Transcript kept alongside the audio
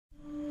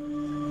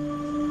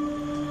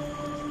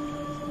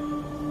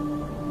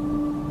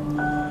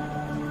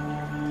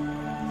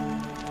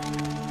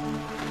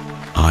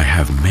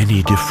have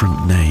many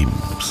different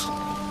names.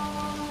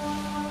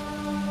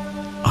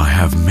 I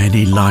have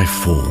many life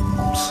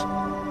forms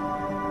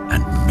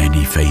and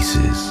many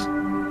faces,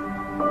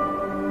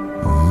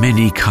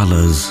 many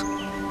colors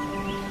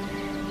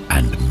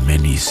and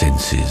many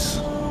senses.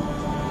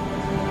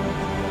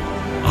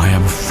 I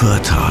am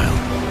fertile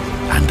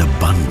and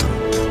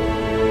abundant.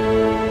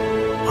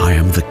 I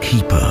am the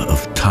keeper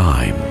of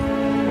time.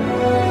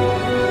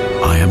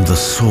 I am the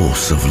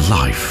source of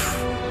life.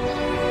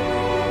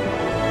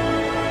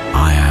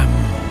 I am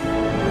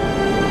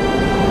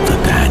the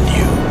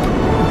Danube.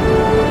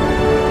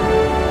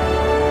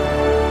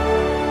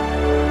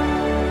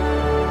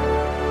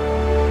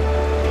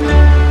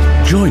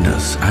 Join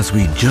us as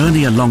we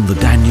journey along the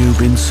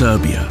Danube in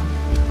Serbia,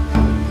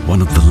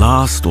 one of the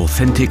last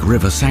authentic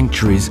river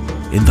sanctuaries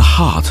in the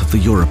heart of the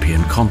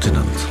European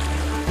continent.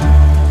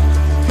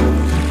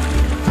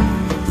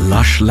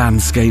 Lush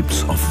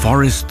landscapes of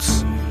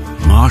forests,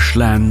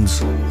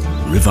 marshlands,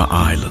 river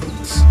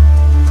islands.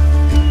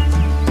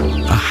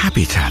 A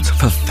habitat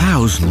for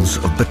thousands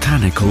of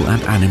botanical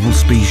and animal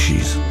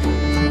species.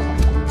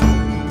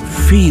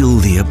 Feel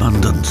the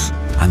abundance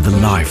and the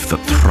life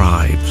that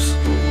thrives.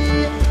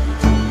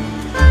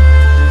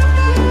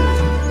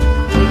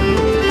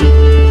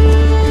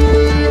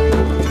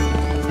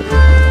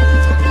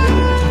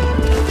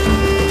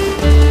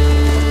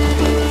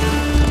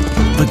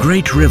 The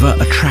great river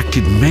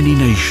attracted many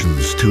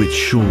nations to its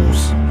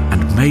shores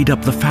and made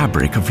up the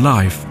fabric of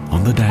life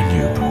on the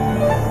Danube.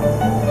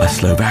 A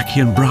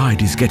Slovakian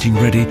bride is getting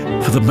ready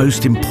for the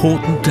most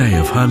important day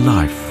of her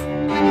life.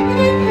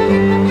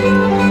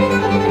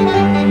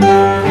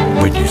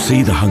 When you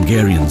see the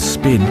Hungarian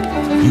spin,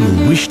 you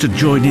will wish to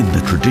join in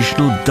the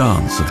traditional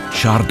dance of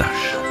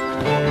Czardas.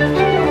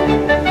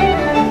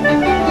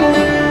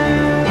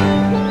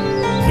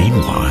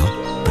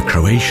 Meanwhile, the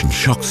Croatian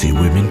Shoxi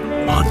women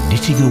are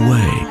knitting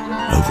away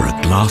over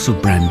a glass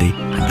of brandy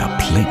and a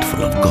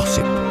plateful of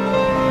gossip.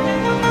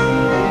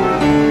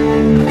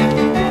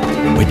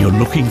 When you're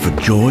looking for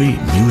joy,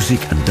 music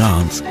and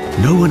dance,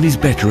 no one is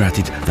better at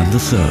it than the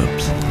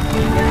Serbs.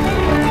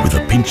 With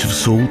a pinch of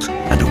salt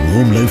and a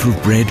warm loaf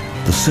of bread,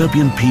 the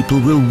Serbian people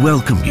will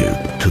welcome you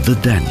to the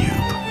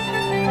Danube.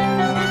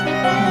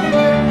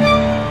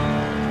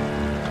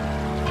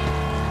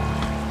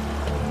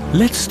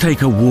 Let's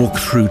take a walk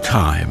through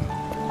time.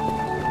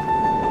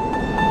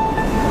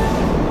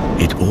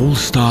 It all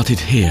started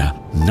here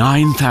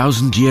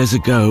 9,000 years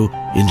ago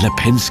in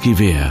Lepenski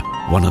Vir,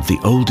 one of the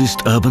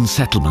oldest urban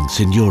settlements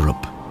in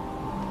Europe.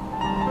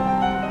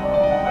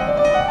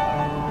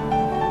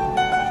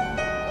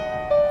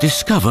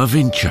 Discover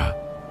Vinča.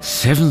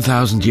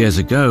 7,000 years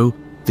ago,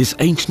 this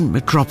ancient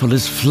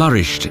metropolis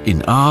flourished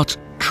in art,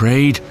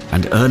 trade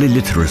and early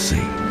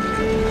literacy.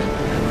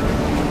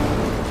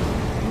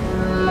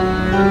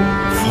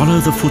 Follow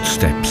the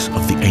footsteps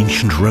of the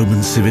ancient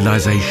Roman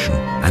civilization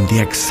and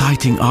the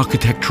exciting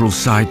architectural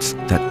sites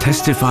that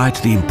testify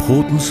to the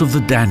importance of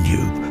the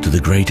Danube to the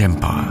great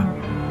empire.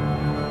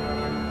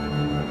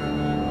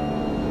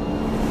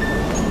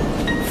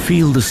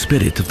 Feel the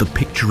spirit of the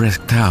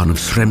picturesque town of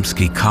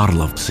Sremski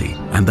Karlovci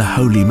and the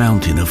holy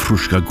mountain of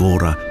Fruška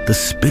Gora, the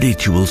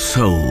spiritual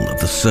soul of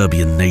the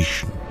Serbian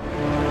nation.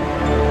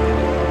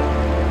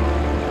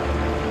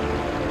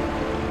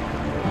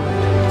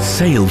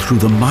 Sail through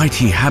the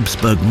mighty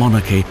Habsburg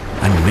monarchy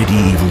and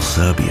medieval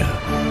Serbia.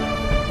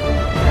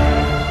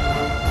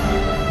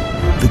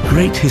 The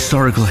great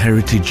historical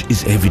heritage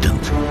is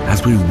evident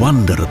as we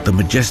wander at the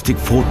majestic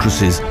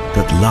fortresses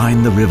that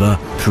line the river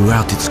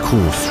throughout its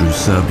course through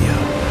Serbia.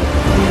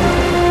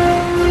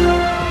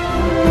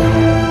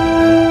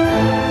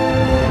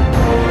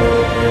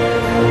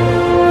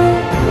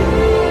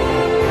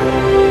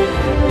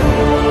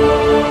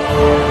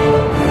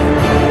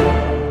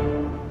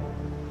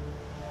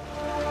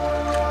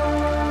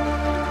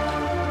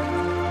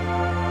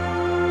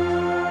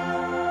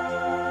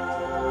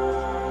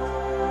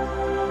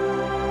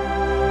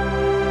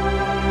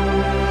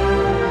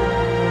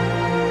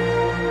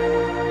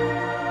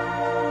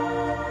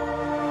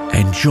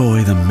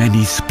 Enjoy the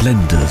many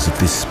splendors of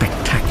this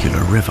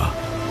spectacular river.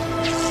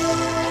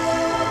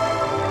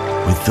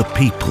 With the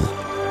people,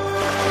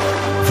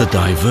 the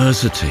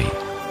diversity,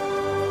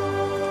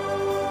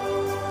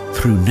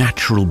 through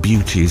natural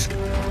beauties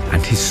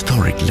and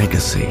historic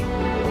legacy.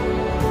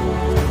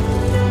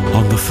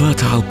 On the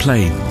fertile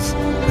plains,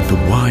 with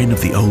the wine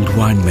of the old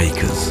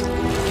winemakers,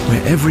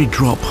 where every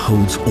drop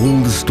holds all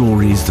the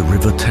stories the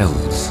river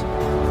tells.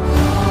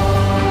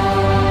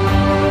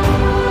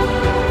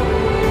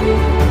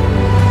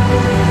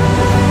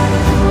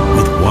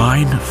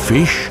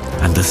 Fish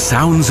and the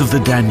sounds of the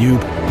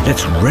Danube,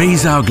 let's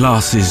raise our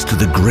glasses to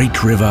the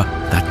great river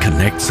that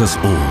connects us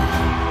all.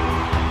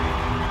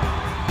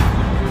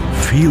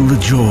 Feel the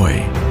joy.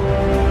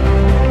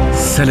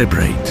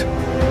 Celebrate.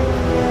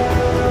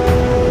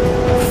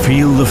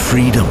 Feel the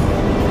freedom.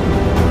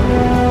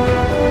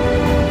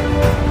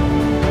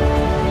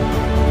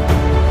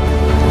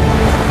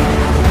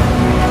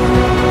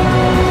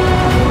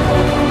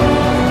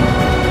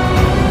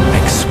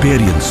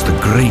 experience the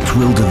great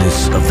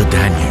wilderness of the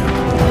Danube.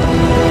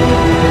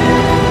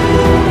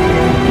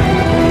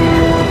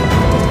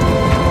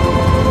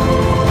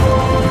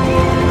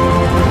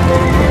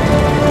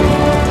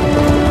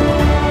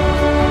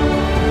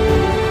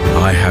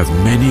 I have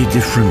many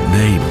different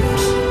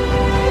names.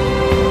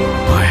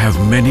 I have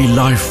many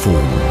life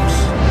forms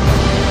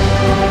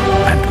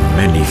and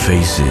many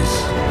faces.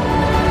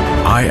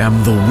 I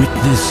am the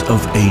witness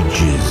of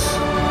ages.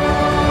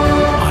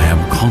 I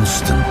am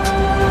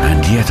constant,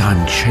 and yet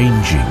I'm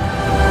changing.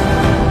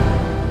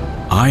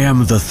 I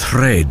am the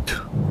thread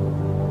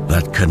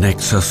that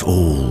connects us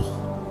all.